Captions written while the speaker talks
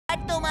আর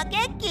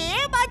তোমাকে কে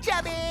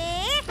বাঁচাবে?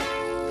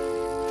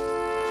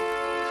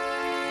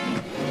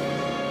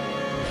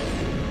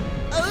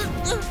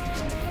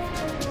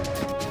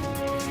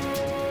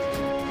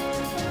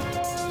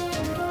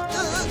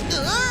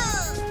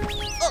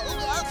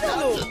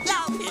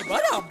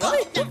 এবার আমরা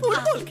একটু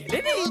ফুটবল খেলে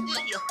নেই।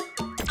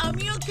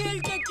 আমিও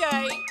খেলতে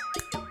চাই।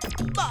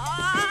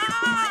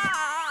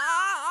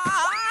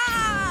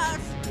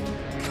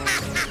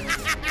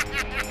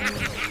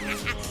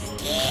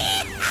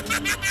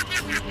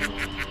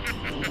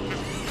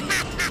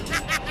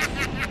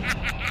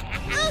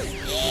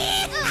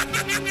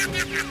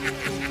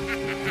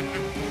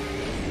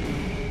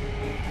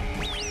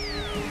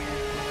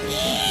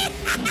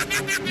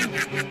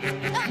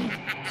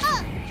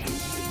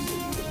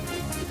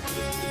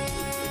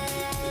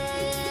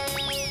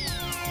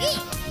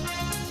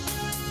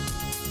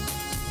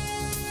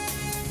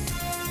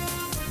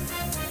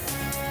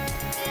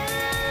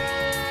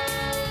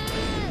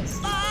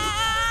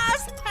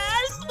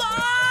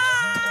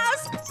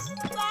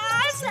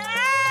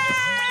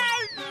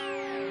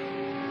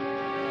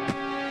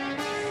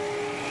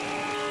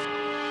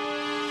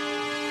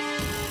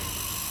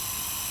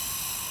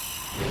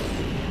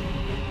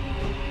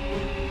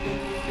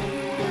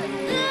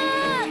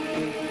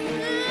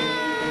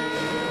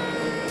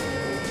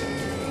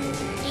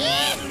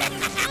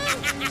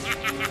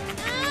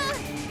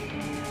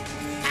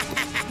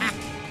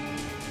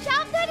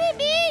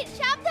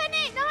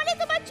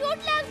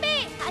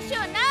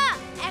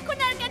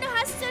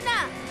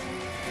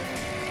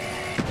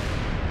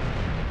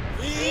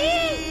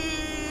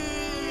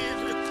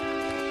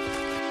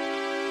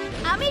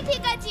 আমি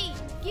ঠিক আছি,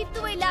 কিন্তু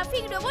ওই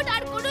লাফিং রোবট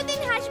আর কোনোদিন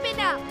হাসবে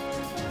না।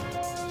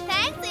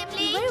 থ্যাঙ্কস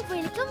এমলি।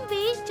 Welcome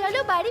B. চলো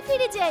বাড়ি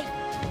ফিরে যাই।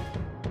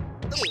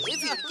 এই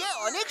ভিড়কে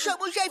অনেক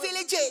সমস্যায়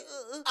ফেলেছে,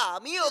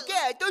 আমি ওকে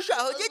এত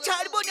সহজে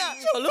ছাড়বো না।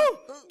 চলো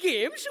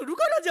গেম শুরু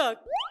করা যাক।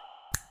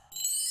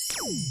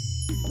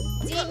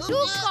 জিন্টু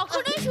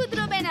কখনোই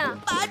শুধরোবে না।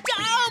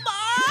 বাঁচাও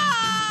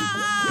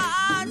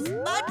বস,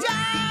 বাঁচাও।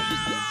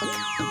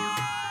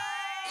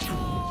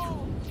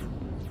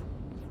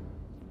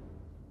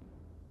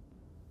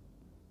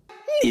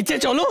 নিচে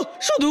চলো,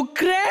 শুধু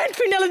গ্র্যান্ড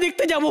ফিনালে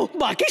দেখতে যাব,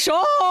 বাকি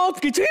সব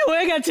কিছুই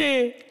হয়ে গেছে।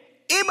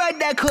 এবার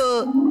দেখো।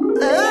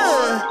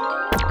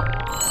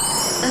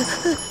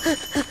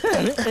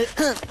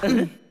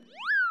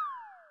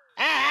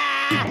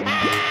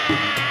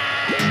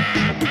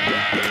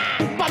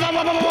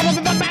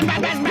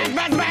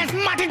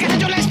 মাটির কাছে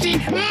চলে এসেছি,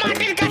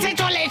 মাটির কাছে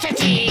চলে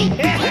এসেছি।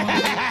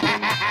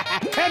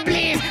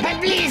 প্লিজ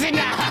প্লিজ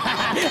না,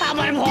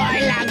 আমার ভয়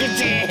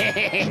লাগছে।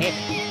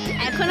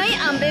 এখন ওই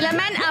আমব্রেলা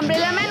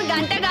ম্যান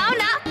গানটা গাও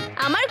না,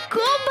 আমার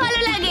খুব ভালো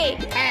লাগে।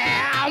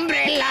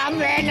 Umbrella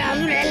man,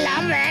 umbrella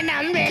man,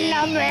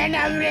 umbrella man,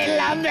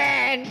 umbrella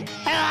man,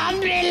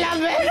 umbrella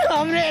man,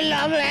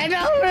 umbrella man,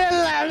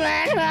 umbrella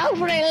man,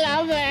 umbrella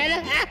man.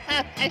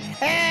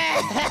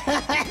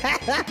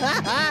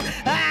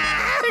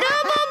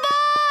 Robo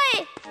boy,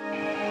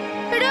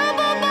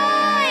 robo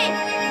boy,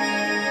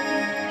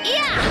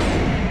 yeah!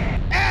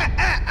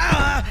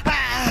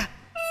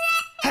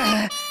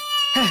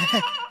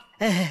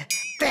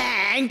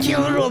 Thank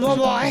you robo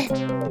বয়।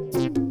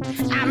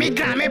 আমি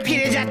গ্রামে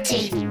ফিরে যাচ্ছি,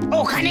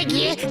 ওখানে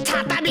গিয়ে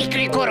ছাতা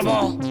বিক্রি করব।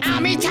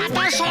 আমি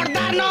ছাতা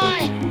সর্দার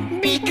নয়,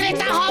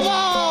 বিক্রেতা হব।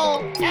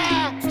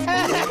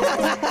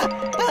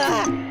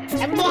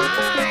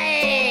 Bye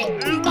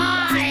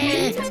bye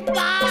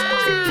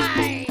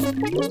bye.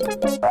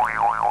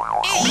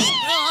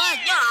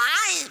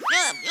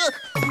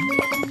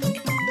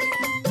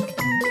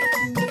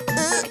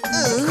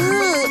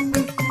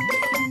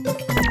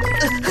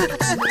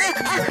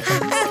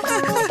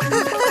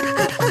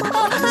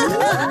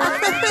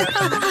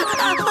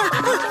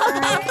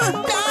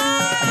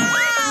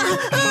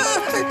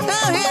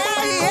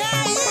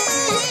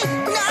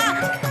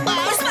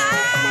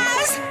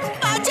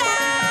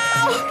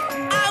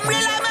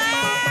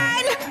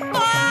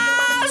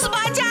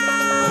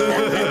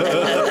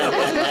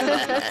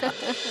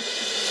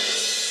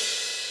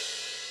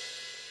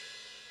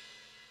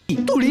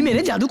 তুড়ি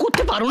মেরে জাদু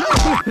করতে পারো না?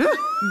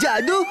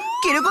 জাদু?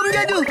 কিরকম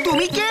জাদু?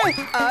 তুমি কে?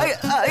 আর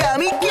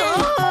আমি কে?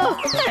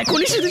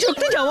 এখনই শুধু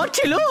শক্তি যাওয়ার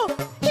ছিল,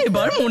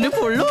 এবার মনে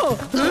পড়লো।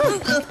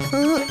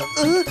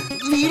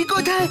 ভিড়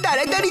কোথায়?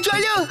 তাড়াতাড়ি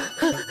চলো।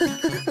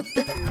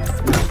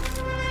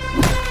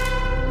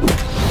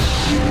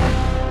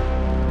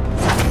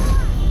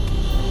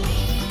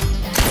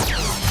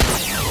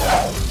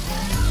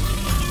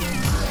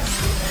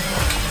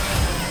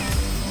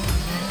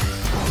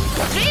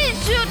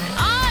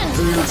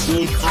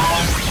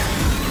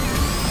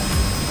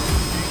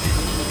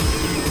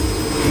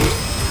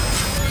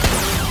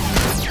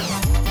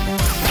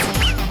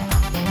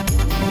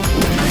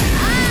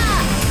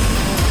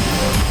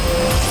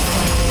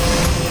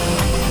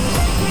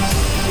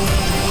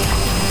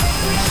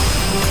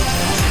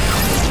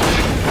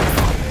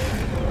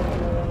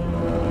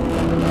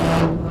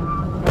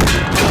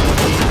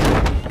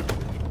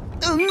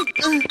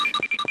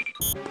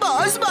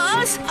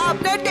 বস,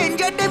 আপনার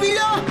ডেঞ্জার টেবিল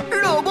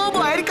রোবো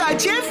বয়ের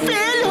কাছে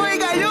ফেল হয়ে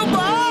গেল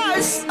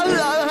বস।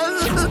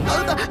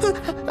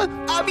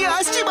 আমি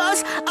আসছি বস,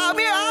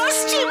 আমি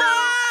আসছি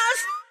বস।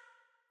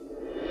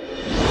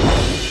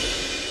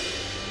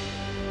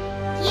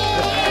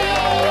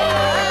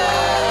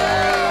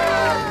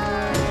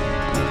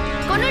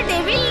 কোনো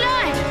ডেভিল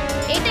নয়,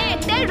 এটা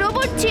একটা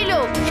রোবট ছিল।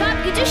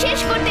 সবকিছু শেষ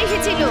করতে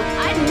এসেছিল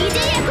আর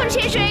নিজেই এখন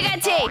শেষ হয়ে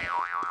গেছে।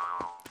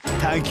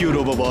 থ্যাংক ইউ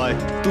রোবো বয়,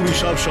 তুমি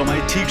সব সময়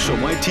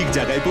ঠিক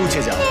জায়গায়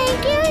পৌঁছে যাও।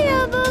 Thank you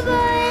robo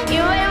boy.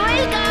 You R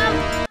welcome.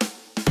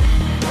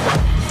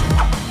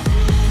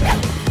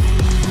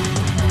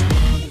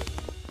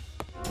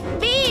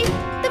 বীর,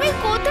 তুমি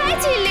কোথায়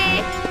ছিলে?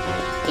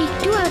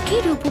 একটু আগে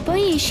রোবো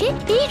বয় এসে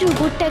এই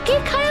রোবটটাকে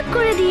খারাপ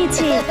করে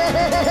দিয়েছে।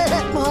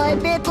 ভয়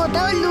পেয়ে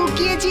কোথাও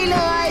লুকিয়েছিল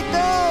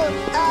হয়তো।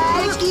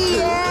 আর কি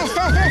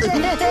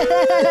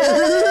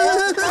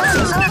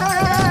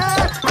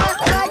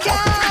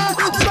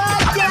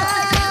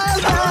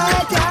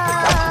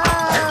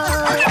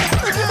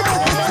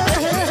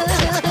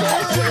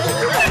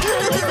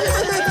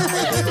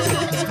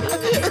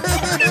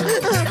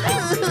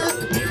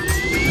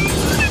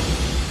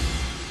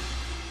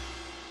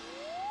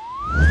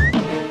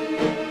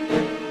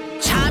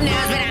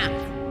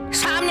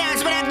সামনে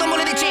আসবে না একদম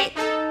বলে দিচ্ছি।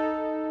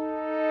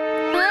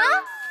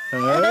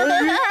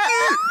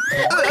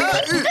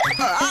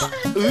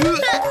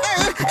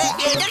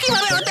 এটা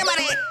কিভাবে হতে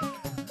পারে?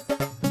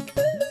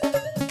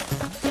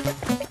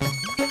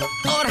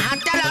 ওর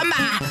হাতটা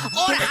লম্বা,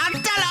 ওর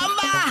হাতটা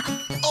লম্বা।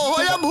 ও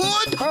হলো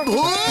ভূত,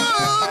 ভূত।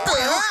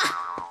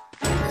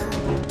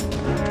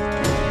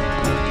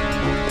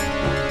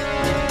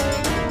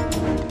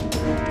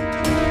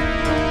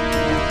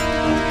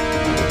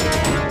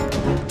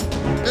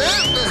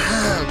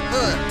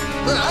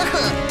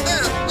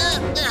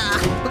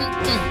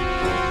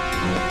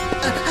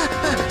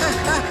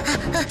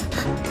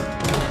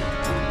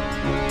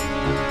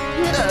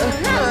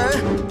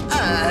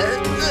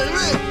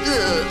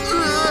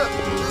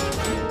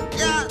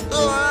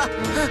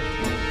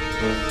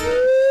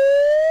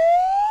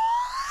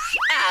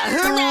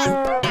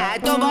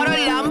 এত বড়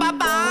লম্বা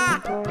পা।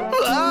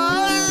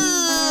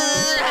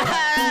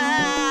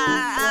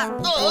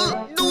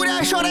 দূরে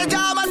সরে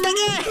যাও আমার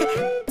থেকে,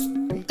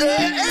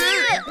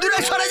 দূরে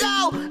সরে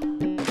যাও।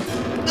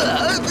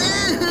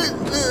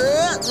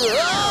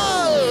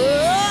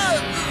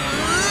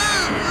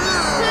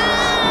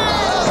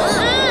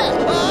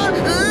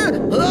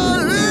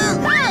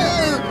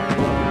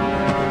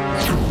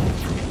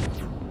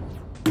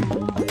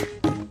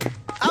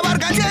 আমার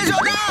কাছে এসো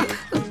না।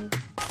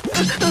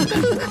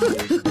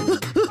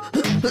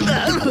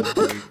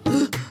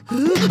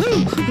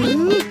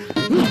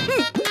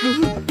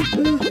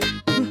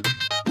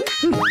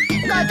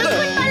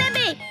 কতক্ষণ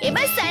পালাবে?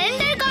 এবার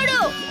সারেন্ডার করো।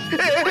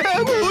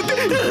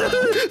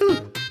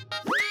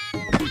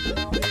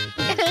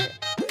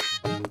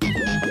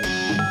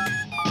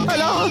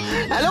 হ্যালো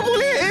হ্যালো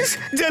পুলিশ,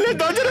 জেলের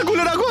দরজাটা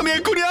খুলে রাখো, আমি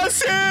এক্ষুনি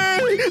আসছি।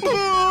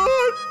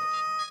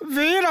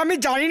 বীর, আমি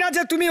জানি না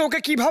যে তুমি ওকে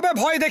কিভাবে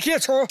ভয়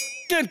দেখিয়েছো,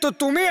 কিন্তু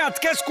তুমি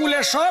আজকে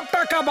স্কুলের সব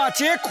টাকা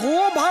বাঁচিয়ে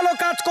খুব ভালো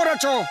কাজ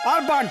করেছো আর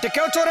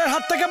বান্টিকেও চোরের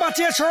হাত থেকে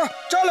বাঁচিয়েছো।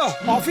 চলো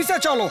অফিসে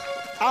চলো,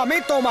 আমি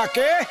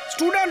তোমাকে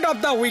স্টুডেন্ট অফ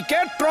দ্য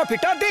উইকেট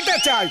ট্রফিটা দিতে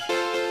চাই।